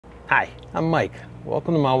Hi, I'm Mike.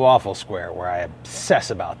 Welcome to my waffle square where I obsess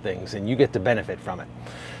about things and you get to benefit from it.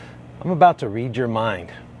 I'm about to read your mind.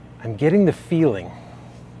 I'm getting the feeling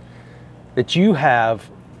that you have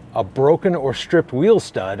a broken or stripped wheel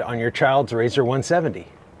stud on your child's RZR 170.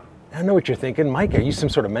 I know what you're thinking. Mike, are you some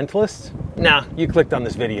sort of mentalist? Nah, you clicked on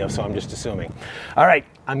this video, so I'm just assuming. All right,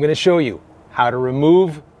 I'm gonna show you how to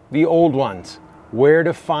remove the old ones, where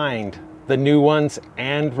to find the new ones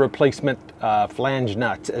and replacement flange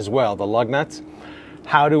nuts as well, the lug nuts,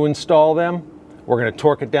 how to install them. We're gonna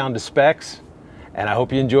torque it down to specs, and I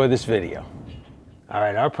hope you enjoy this video. All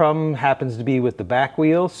right, our problem happens to be with the back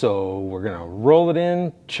wheel, so we're gonna roll it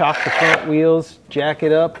in, chop the front wheels, jack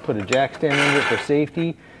it up, put a jack stand under it for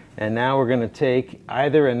safety, and now we're gonna take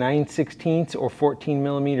either a 9/16 or 14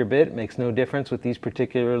 millimeter bit. It makes no difference with these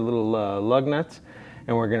particular little lug nuts,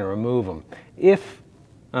 and we're gonna remove them. If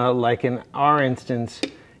like in our instance,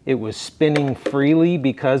 it was spinning freely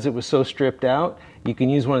because it was so stripped out, you can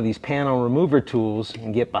use one of these panel remover tools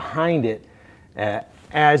and get behind it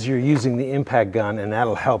as you're using the impact gun, and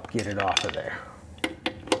that'll help get it off of there.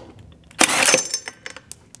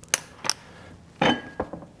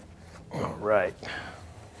 All right.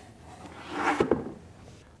 All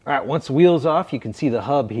right, once the wheel's off, you can see the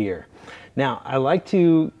hub here. Now, I like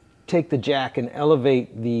to take the jack and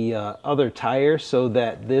elevate the other tire so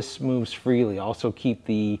that this moves freely. Also keep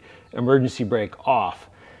the emergency brake off.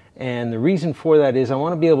 And the reason for that is I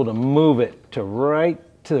want to be able to move it to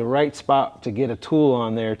the right spot to get a tool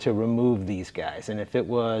on there to remove these guys. And if it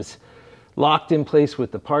was locked in place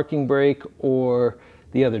with the parking brake or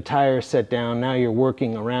the other tire set down, now you're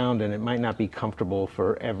working around and it might not be comfortable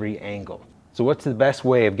for every angle. So what's the best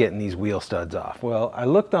way of getting these wheel studs off? Well, I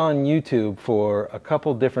looked on YouTube for a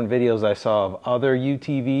couple different videos I saw of other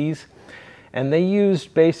UTVs, and they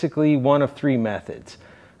used basically one of three methods.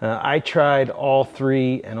 I tried all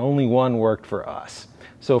three and only one worked for us.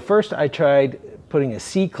 So first I tried putting a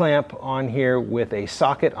C-clamp on here with a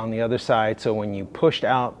socket on the other side, so when you pushed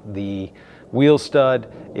out the wheel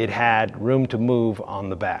stud, it had room to move on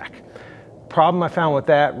the back. Problem I found with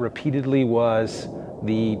that repeatedly was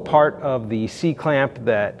the part of the C-clamp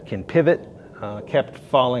that can pivot kept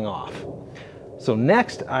falling off. So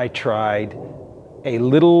next I tried a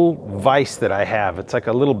little vise that I have. It's like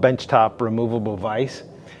a little benchtop removable vise.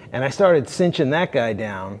 And I started cinching that guy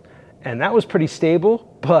down, and that was pretty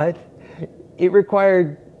stable, but it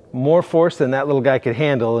required more force than that little guy could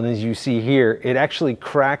handle. And as you see here, it actually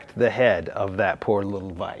cracked the head of that poor little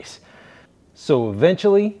vise. So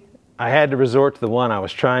eventually I had to resort to the one I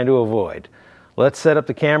was trying to avoid. Let's set up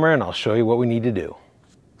the camera and I'll show you what we need to do.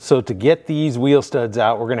 So to get these wheel studs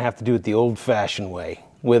out, we're gonna have to do it the old-fashioned way,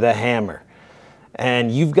 with a hammer. And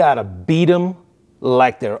you've gotta beat them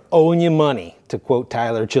like they're owing you money, to quote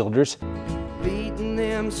Tyler Childers. Beating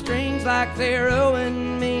them strings like they're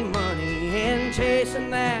owing me money and chasing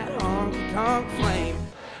that honky-tonk flame.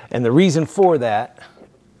 And the reason for that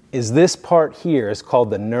is this part here is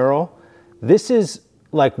called the knurl. This is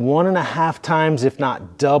like 1.5 times, if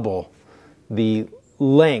not double, the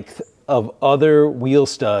length of other wheel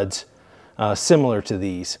studs similar to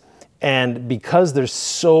these. And because there's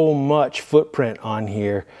so much footprint on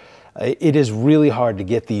here, it is really hard to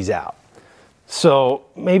get these out. So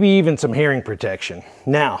maybe even some hearing protection.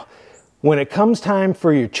 Now, when it comes time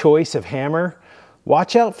for your choice of hammer,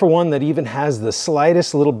 watch out for one that even has the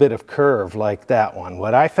slightest little bit of curve like that one.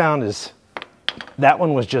 What I found is that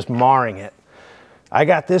one was just marring it. I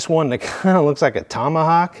got this one that kind of looks like a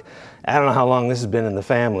tomahawk. I don't know how long this has been in the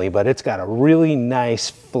family, but it's got a really nice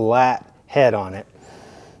flat head on it.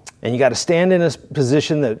 And you got to stand in a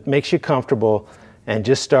position that makes you comfortable and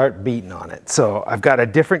just start beating on it. So I've got a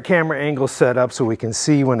different camera angle set up so we can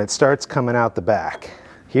see when it starts coming out the back.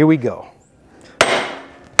 Here we go.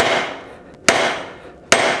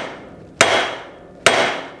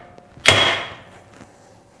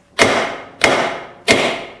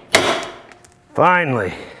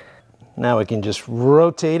 Finally. Now we can just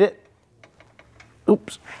rotate it.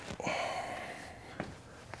 Oops.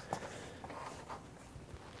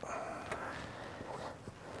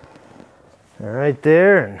 All right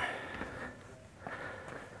there, and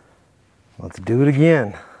let's do it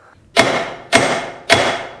again.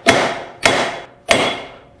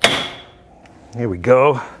 Here we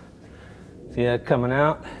go. See that coming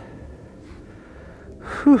out?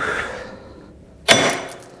 Whew.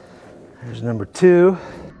 There's number 2.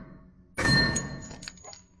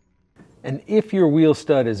 And if your wheel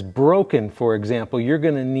stud is broken, for example, you're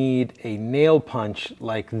going to need a nail punch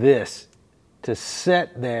like this to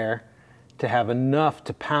set there to have enough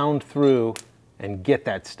to pound through and get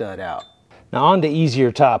that stud out. Now on to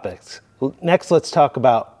easier topics, Next, let's talk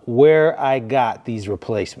about where I got these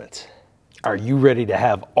replacements. Are you ready to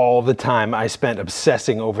have all the time I spent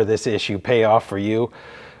obsessing over this issue pay off for you?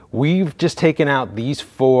 We've just taken out these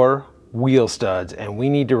 4 wheel studs and we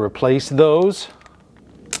need to replace those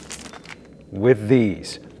with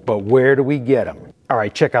these. But where do we get them? All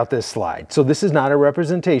right, check out this slide. So this is not a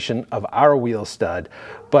representation of our wheel stud,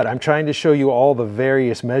 but I'm trying to show you all the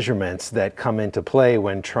various measurements that come into play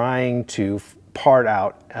when trying to part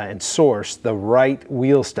out and source the right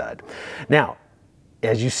wheel stud. Now,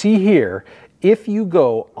 as you see here, if you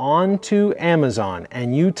go onto Amazon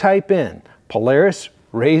and you type in Polaris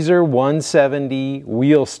RZR 170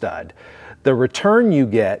 wheel stud, the return you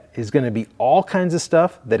get is going to be all kinds of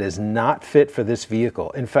stuff that is not fit for this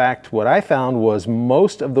vehicle. In fact, what I found was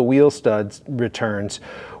most of the wheel studs returns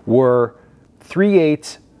were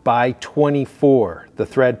 3/8 by 24, the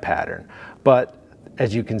thread pattern. But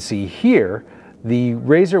as you can see here, the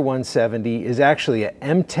RZR 170 is actually a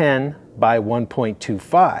M10 by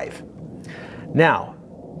 1.25. Now,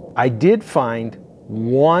 I did find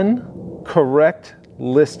one correct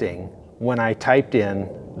listing when I typed in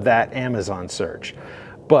that Amazon search,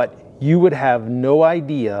 but you would have no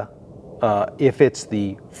idea if it's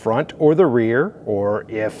the front or the rear, or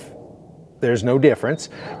if there's no difference.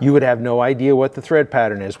 You would have no idea what the thread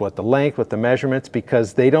pattern is, what the length, what the measurements,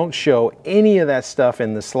 because they don't show any of that stuff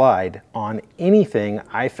in the slide on anything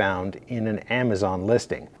I found in an Amazon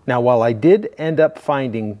listing. Now, while I did end up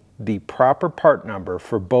finding the proper part number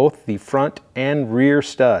for both the front and rear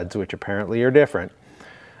studs, which apparently are different,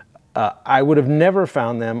 I would have never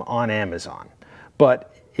found them on Amazon.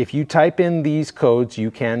 But if you type in these codes, you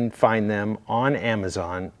can find them on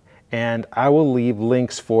Amazon, and I will leave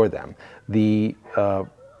links for them. The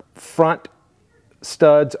front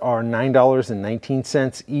studs are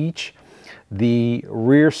 $9.19 each. The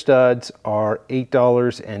rear studs are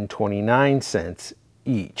 $8.29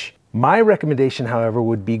 each. My recommendation, however,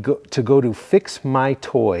 would be to go to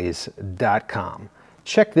fixmytoys.com.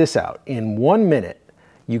 Check this out. In 1 minute,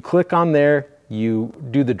 you click on there, you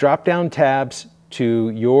do the drop-down tabs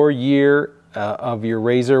to your year of your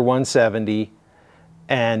RZR 170,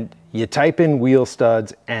 and you type in wheel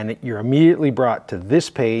studs, and you're immediately brought to this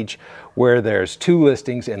page where there's 2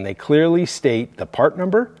 listings, and they clearly state the part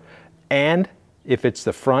number and if it's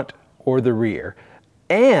the front or the rear.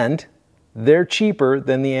 And they're cheaper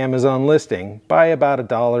than the Amazon listing by about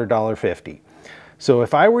 $1, $1.50. So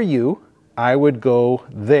if I were you, I would go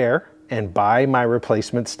there and buy my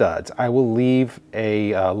replacement studs. I will leave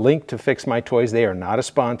a link to Fix My Toys. They are not a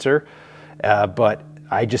sponsor, but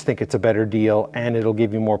I just think it's a better deal, and it'll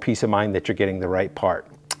give you more peace of mind that you're getting the right part.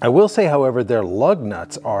 I will say, however, their lug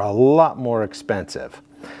nuts are a lot more expensive.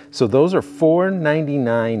 So those are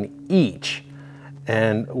 $4.99 each.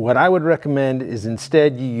 And what I would recommend is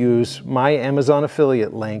instead you use my Amazon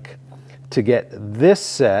affiliate link to get this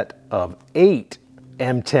set of 8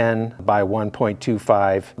 M10 by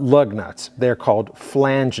 1.25 lug nuts. They're called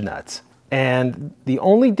flange nuts. And the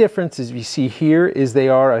only difference, as you see here, is they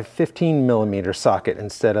are a 15mm socket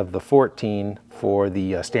instead of the 14 for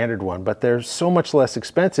the standard one, but they're so much less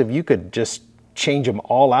expensive. You could just change them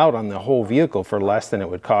all out on the whole vehicle for less than it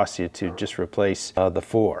would cost you to just replace the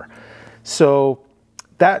 4. So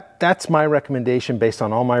that's my recommendation based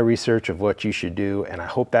on all my research of what you should do, and I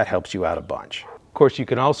hope that helps you out a bunch. Of course, you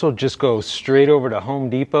can also just go straight over to Home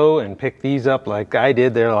Depot and pick these up like I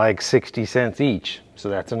did. They're like 60 cents each, so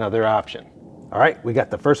that's another option. All right, we got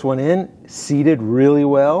the first one in, seated really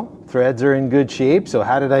well. Threads are in good shape, so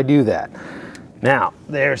how did I do that? Now,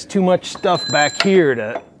 there's too much stuff back here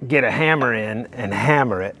to get a hammer in and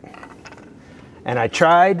hammer it. And I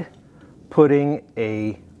tried putting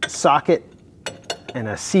a socket and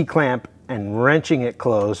a C-clamp and wrenching it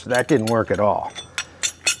closed. That didn't work at all.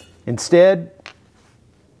 Instead,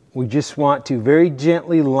 we just want to very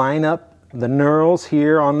gently line up the knurls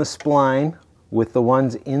here on the spline with the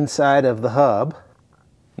ones inside of the hub.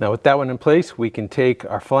 Now with that one in place, we can take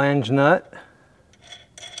our flange nut,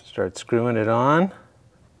 start screwing it on,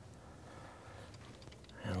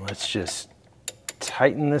 and let's just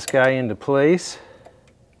tighten this guy into place,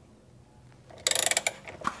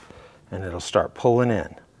 and it'll start pulling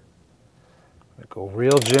in. Go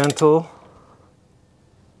real gentle.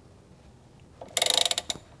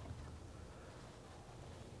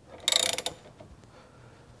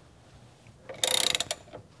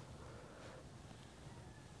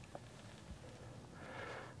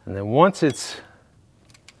 And then once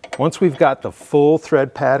we've got the full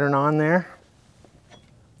thread pattern on there,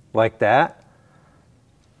 like that,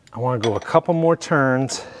 I want to go a couple more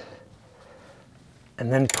turns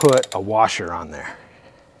and then put a washer on there.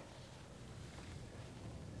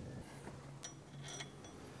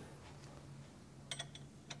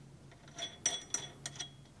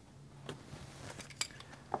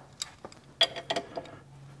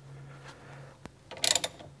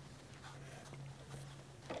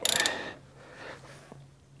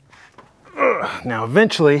 Now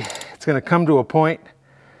eventually it's going to come to a point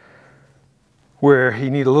where you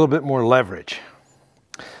need a little bit more leverage.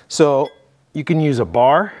 So you can use a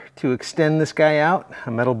bar to extend this guy out,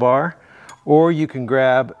 a metal bar, or you can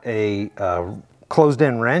grab a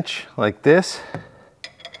closed-end wrench like this.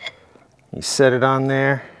 You set it on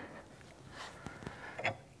there,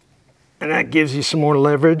 and that gives you some more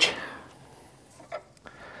leverage.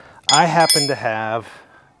 I happen to have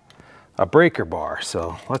a breaker bar,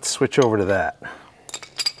 so let's switch over to that.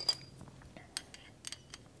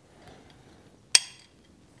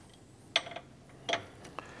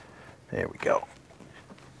 There we go.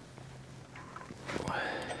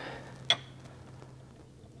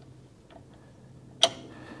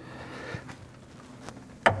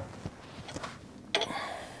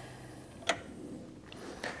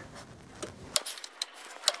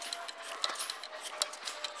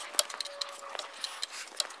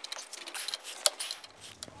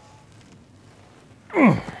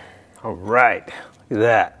 All right, look at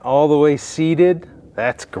that, all the way seated.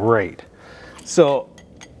 That's great. So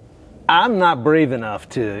I'm not brave enough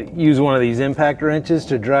to use one of these impact wrenches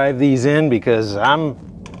to drive these in, because I'm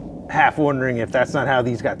half wondering if that's not how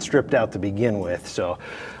these got stripped out to begin with. So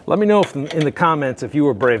let me know in the comments if you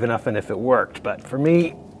were brave enough and if it worked. But for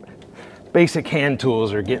me, basic hand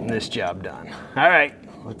tools are getting this job done. All right,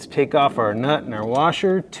 let's take off our nut and our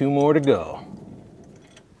washer. 2 more to go.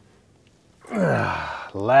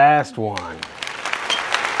 Last one.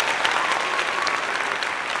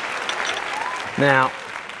 Now,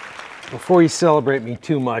 before you celebrate me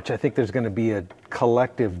too much, I think there's going to be a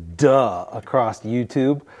collective duh across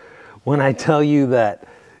YouTube when I tell you that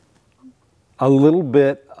a little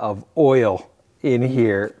bit of oil in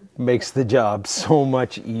here makes the job so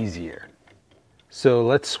much easier. So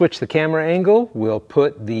let's switch the camera angle. We'll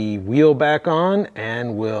put the wheel back on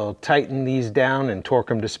and we'll tighten these down and torque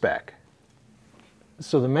them to spec.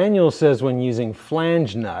 So the manual says when using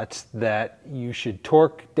flange nuts that you should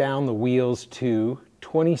torque down the wheels to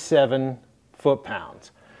 27 foot-pounds.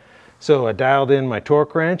 So I dialed in my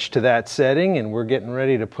torque wrench to that setting and we're getting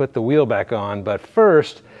ready to put the wheel back on. But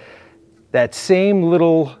first, that same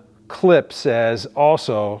little clip says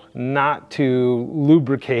also not to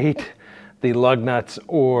lubricate the lug nuts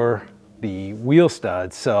or the wheel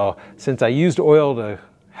studs. So since I used oil to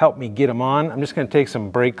help me get them on, I'm just going to take some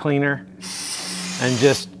brake cleaner and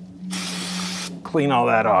just clean all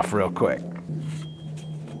that off real quick.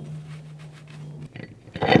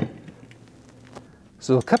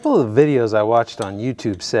 So a couple of videos I watched on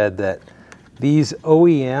YouTube said that these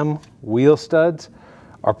OEM wheel studs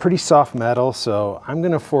are pretty soft metal, so I'm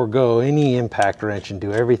going to forego any impact wrench and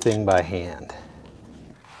do everything by hand.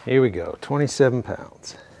 Here we go, 27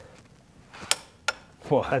 pounds.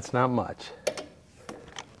 Well, that's not much.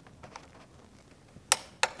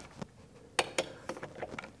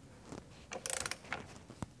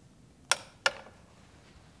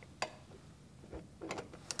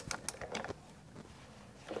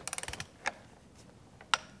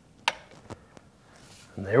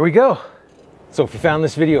 And there we go. So if you found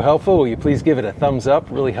this video helpful, will you please give it a thumbs up?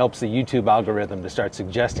 It really helps the YouTube algorithm to start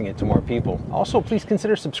suggesting it to more people. Also, please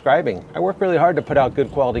consider subscribing. I work really hard to put out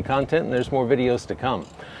good quality content and there's more videos to come.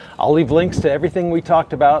 I'll leave links to everything we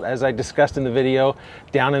talked about as I discussed in the video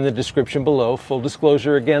down in the description below. Full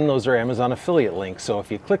disclosure again, those are Amazon affiliate links. So if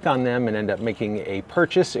you click on them and end up making a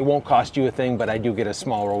purchase, it won't cost you a thing, but I do get a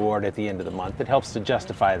small reward at the end of the month. It helps to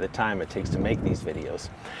justify the time it takes to make these videos.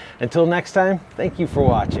 Until next time, thank you for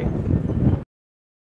watching.